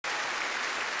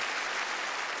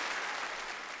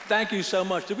Thank you so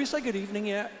much. Did we say good evening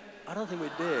yet? I don't think we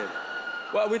did.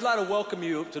 Well, we'd like to welcome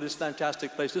you to this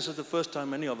fantastic place. This is the first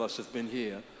time any of us have been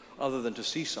here, other than to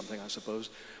see something, I suppose.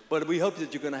 But we hope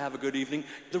that you're going to have a good evening.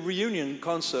 The reunion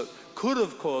concert could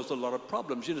have caused a lot of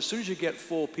problems. You know, as soon as you get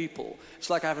 4 people, it's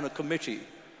like having a committee.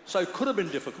 So it could have been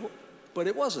difficult, but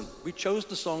it wasn't. We chose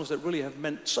the songs that really have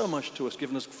meant so much to us,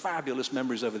 given us fabulous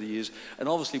memories over the years. And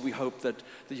obviously, we hope that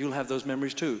you'll have those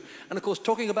memories too. And of course,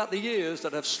 talking about the years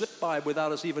that have slipped by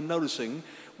without us even noticing,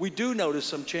 we do notice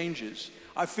some changes.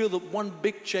 I feel that one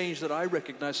big change that I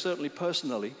recognize, certainly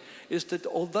personally, is that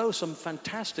although some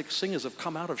fantastic singers have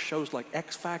come out of shows like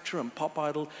X Factor and Pop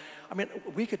Idol, I mean,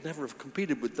 we could never have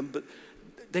competed with them, but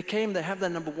they came, they have their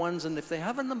number ones, and if they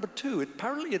have a number 2,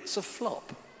 apparently it's a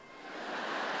flop.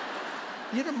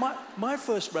 You know, my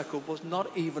first record was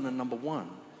not even a number 1.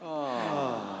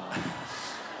 Oh.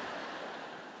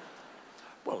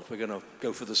 Well, if we're going to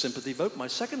go for the sympathy vote, my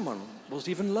second one was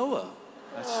even lower.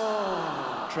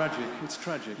 That's tragic. It's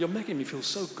tragic. You're making me feel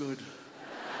so good.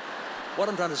 What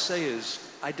I'm trying to say is,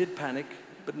 I did panic,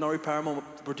 but Norrie Paramore,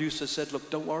 the producer, said, look,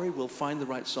 don't worry, we'll find the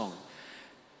right song.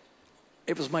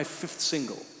 It was my 5th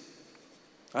single.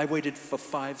 I waited for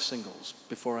 5 singles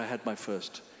before I had my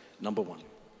first number 1.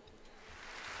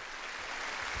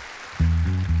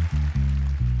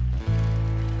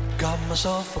 Got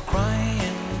myself a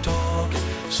crying, talking,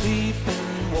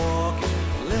 sleeping, walking,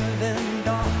 living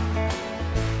dark.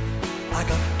 I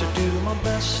got to do my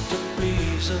best to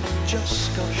please her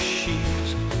just 'cause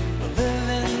she's a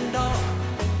living doll.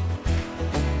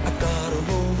 I got a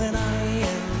roving eye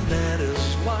and that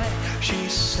is why she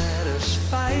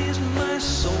satisfies my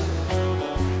soul.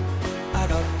 I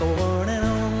got the one and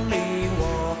only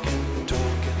walking,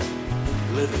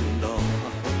 talking, living doll.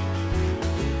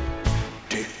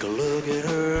 Take a look at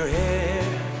her hair.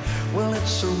 Well,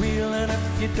 it's surreal, and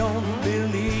if you don't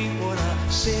believe what I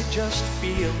say, just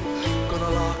feel. Gonna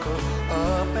lock her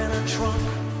up in a trunk,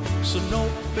 so no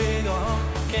big arm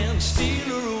can steal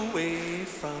her away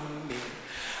from me.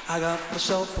 I got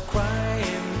myself a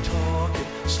crying, talking,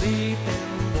 sleeping,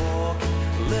 walking,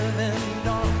 living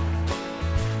doll.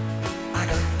 I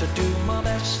got to do my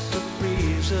best to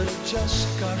please her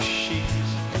just 'cause she's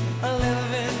a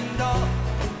living doll.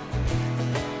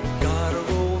 Got a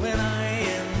roving eye,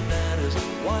 and that is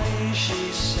why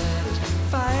she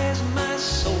satisfies my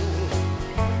soul.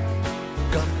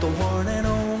 Got the one and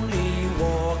only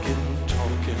walking,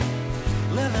 talking,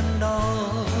 living doll.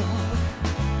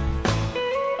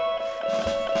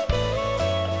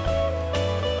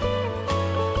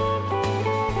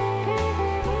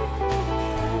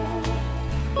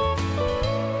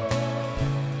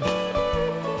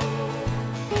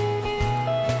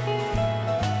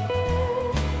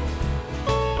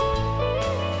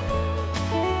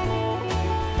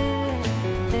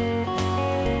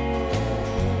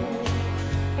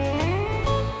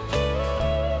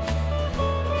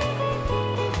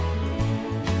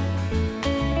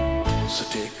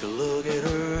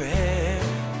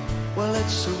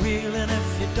 Surreal, and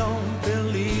if you don't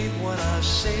believe what I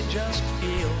say, just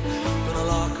feel. Gonna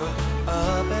lock her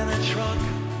up in a trunk,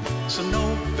 so no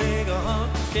big arm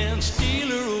can steal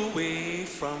her away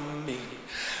from me.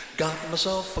 Got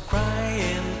myself a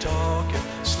crying, talking,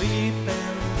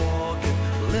 sleeping, walking,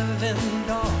 living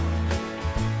doll.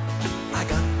 I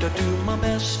got to do my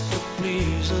best to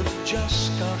please her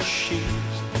just 'cause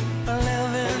she's a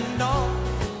living doll.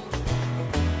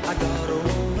 I got a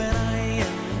roving eye,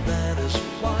 and that is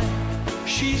why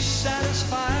she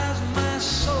satisfies my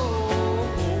soul.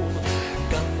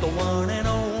 Got the one and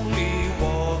only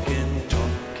walking,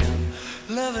 talking,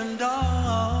 living doll.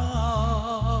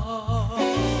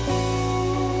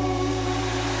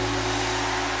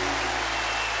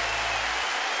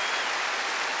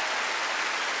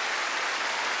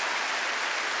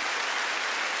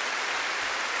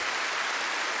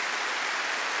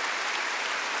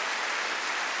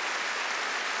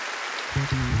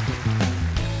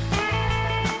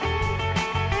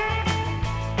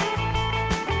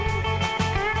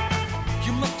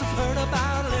 You must have heard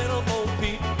about little Bo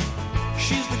Peep.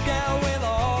 She's the gal with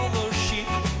all the sheep.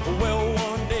 Well,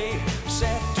 one day,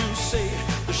 sad to say,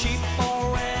 the sheep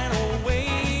all ran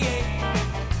away.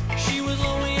 She was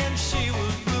lonely and she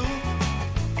was blue.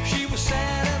 She was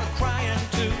sad and crying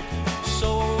too. So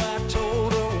I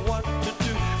told her what to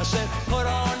do. I said, put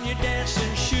on your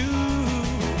dancing shoes.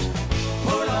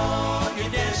 Put on your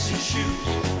dancing shoes.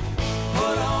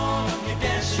 Put on your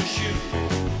dancing shoes.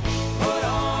 Put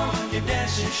on your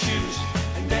dancing shoes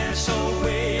and dance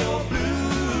away your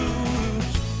blues.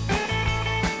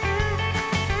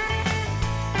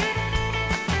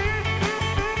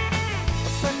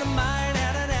 A friend of mine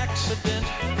had an accident.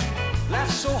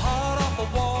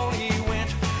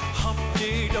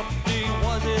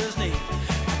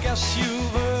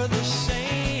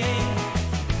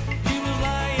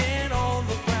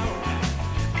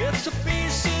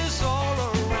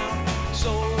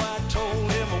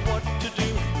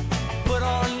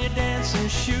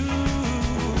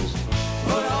 shoes.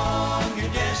 Put on your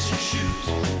dancing shoes.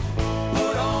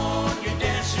 Put on your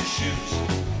dancing shoes.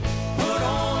 Put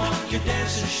on your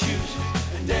dancing shoes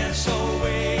and dance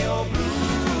away your blues.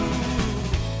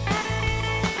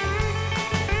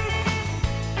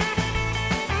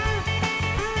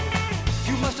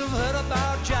 You must have heard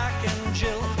about Jack and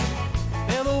Jill.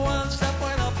 They're the ones that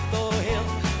went up the hill.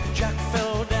 Jack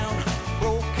fell down,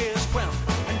 broke his crown,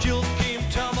 and Jill came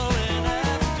tumbling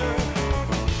after.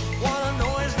 What a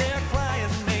noise their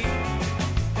crying made.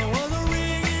 It was a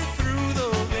ringing through the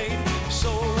glade.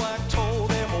 So I told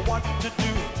them what to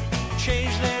do.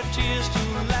 Change their tears to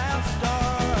laughter.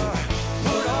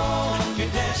 Put on your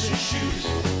dancing shoes.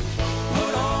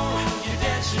 Put on your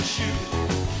dancing shoes.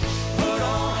 Put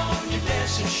on your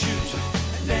dancing shoes.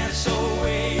 Dance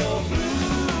away your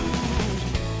blues.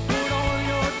 Put on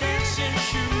your dancing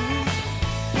shoes.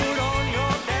 Put on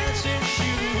your dancing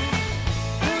shoes.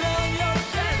 Put on your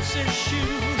dancing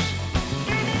shoes.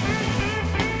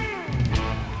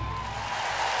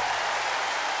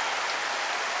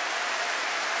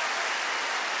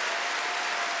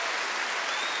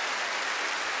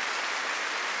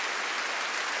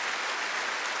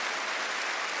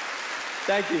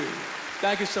 Thank you.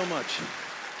 Thank you so much.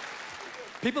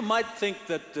 People might think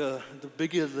that the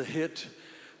bigger the hit,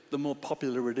 the more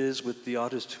popular it is with the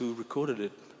artist who recorded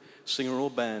it, singer or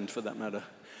band for that matter.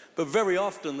 But very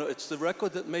often it's the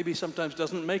record that maybe sometimes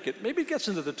doesn't make it. Maybe it gets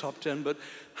into the top 10, but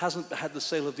hasn't had the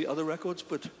sale of the other records.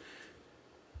 But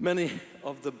many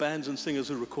of the bands and singers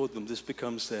who record them, this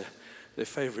becomes their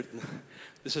favorite.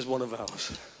 This is one of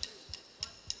ours.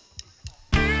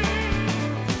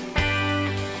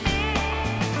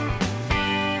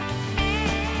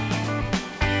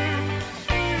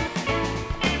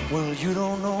 Well, you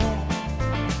don't know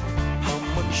how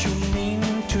much you mean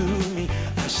to me.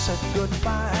 I said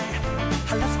goodbye.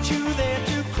 I left you there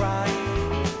to cry.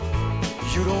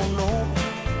 You don't know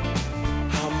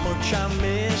how much I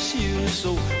miss you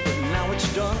so. But now it's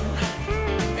done,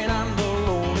 and I'm the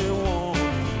lonely one.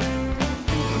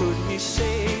 You heard me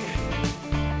say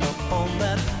up on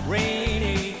that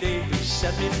rainy day, you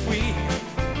set me free.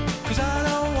 'Cause I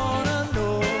don't wanna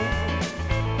know.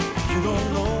 You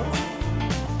don't know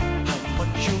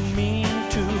you mean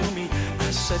to me.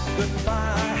 I said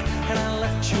goodbye and I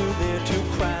left you there to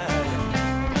cry.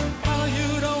 Oh,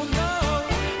 you don't know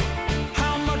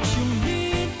how much you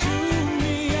mean to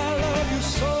me. I love you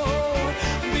so.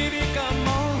 Baby, come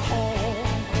on home.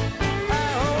 I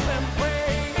hope and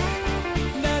pray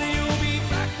that you'll be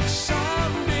back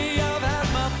someday. I've had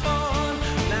my fun.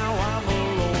 Now I'm a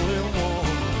lonely one.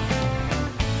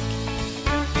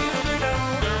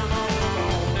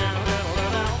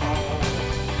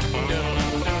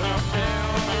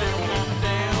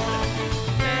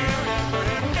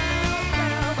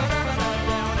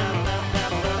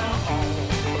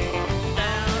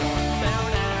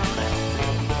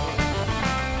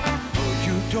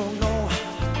 Don't know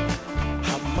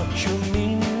how much you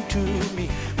mean to me.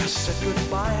 I said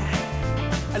goodbye.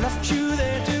 I left you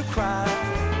there to cry.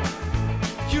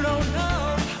 You don't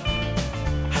know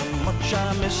how much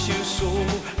I miss you so.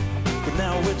 But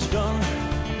now it's done,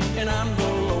 and I'm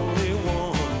the lonely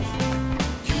one.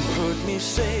 You heard me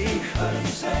say,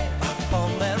 up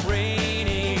on that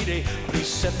rainy day, please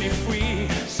set me free.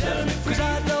 'Cause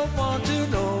I don't want to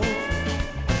know.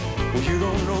 Well, you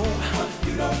don't know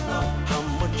how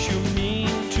much you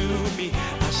mean to me.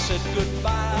 I said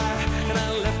goodbye and I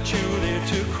left you there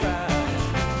to cry.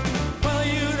 Well,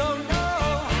 you don't know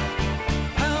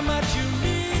how much you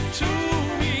mean to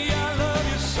me. I love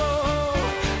you so.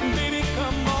 Baby,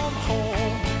 come on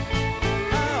home.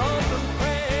 I hope and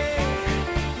pray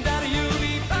that you'll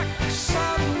be back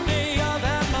someday. I've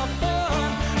had my fun.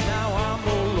 Now I'm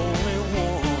the lonely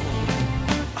one.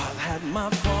 I've had my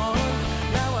fun.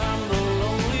 Now I'm the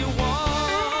lonely one.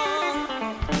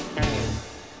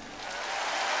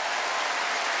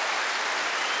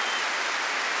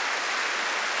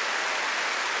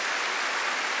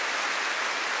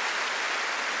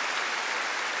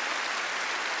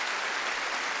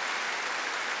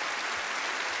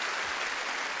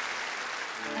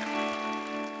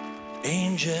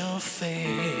 Angel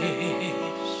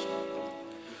face,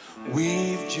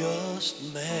 we've just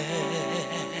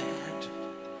met.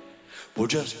 Well,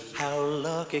 just how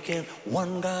lucky can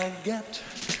one guy get?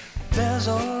 There's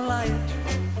a light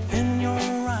in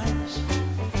your eyes.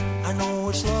 I know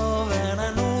it's love and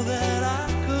I know that I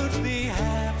could be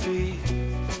happy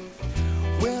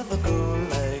with a girl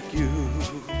like you.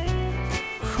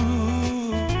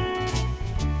 Ooh.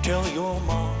 Tell your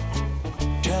mom,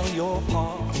 tell your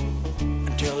pa,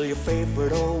 and tell your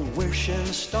favorite old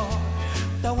wishing star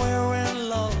that we're in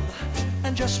love,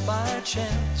 and just by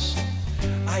chance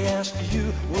I asked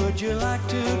you, would you like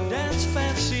to dance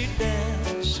fancy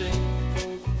dancing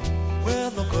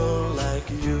with a girl like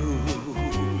you?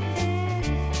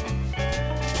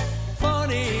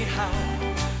 Funny how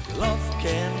love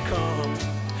can come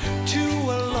to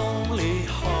a lonely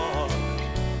heart.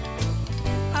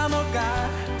 I'm a guy,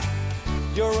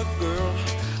 you're a girl,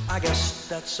 I guess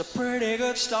that's a pretty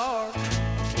good start.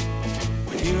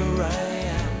 Well, here I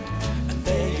am, and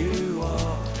there you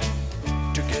are.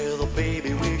 Together,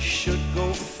 baby, we should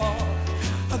go far.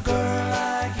 A girl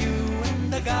like you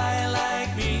and a guy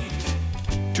like me,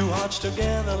 two hearts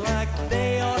together like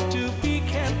they ought to be.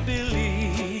 Can't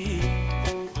believe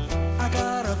I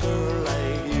got a girl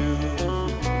like you.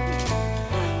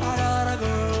 I got a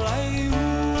girl like you.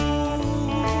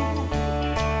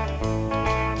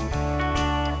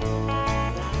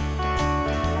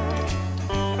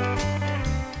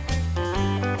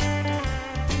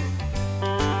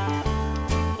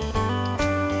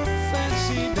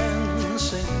 Fancy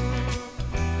dancing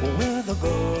with a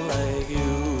girl like you.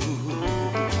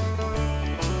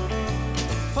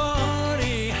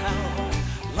 Funny how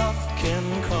love can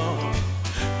come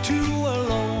to a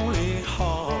lonely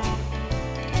heart.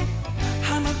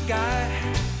 I'm a guy,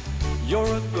 you're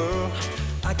a girl,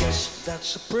 I guess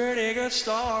that's a pretty good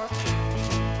start.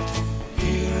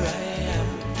 Here I am,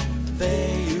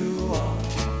 there you are.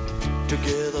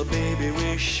 Together, baby,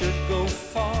 we should go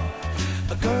far.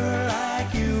 A girl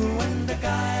like you and a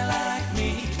guy like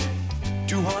me,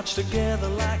 two hearts together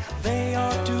like they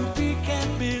ought to be.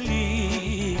 Can't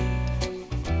believe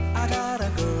I got a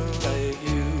girl like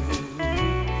you.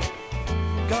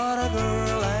 Got a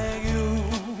girl like you.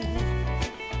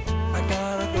 I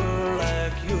got a girl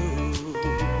like you.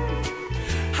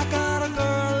 I got a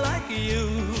girl like you.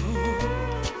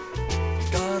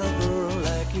 Got a girl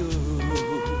like you.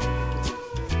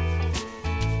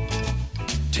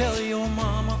 Tell your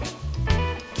mama,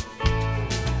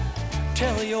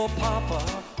 tell your papa,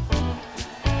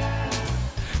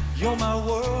 you're my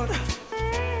world,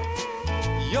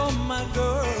 you're my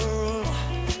girl.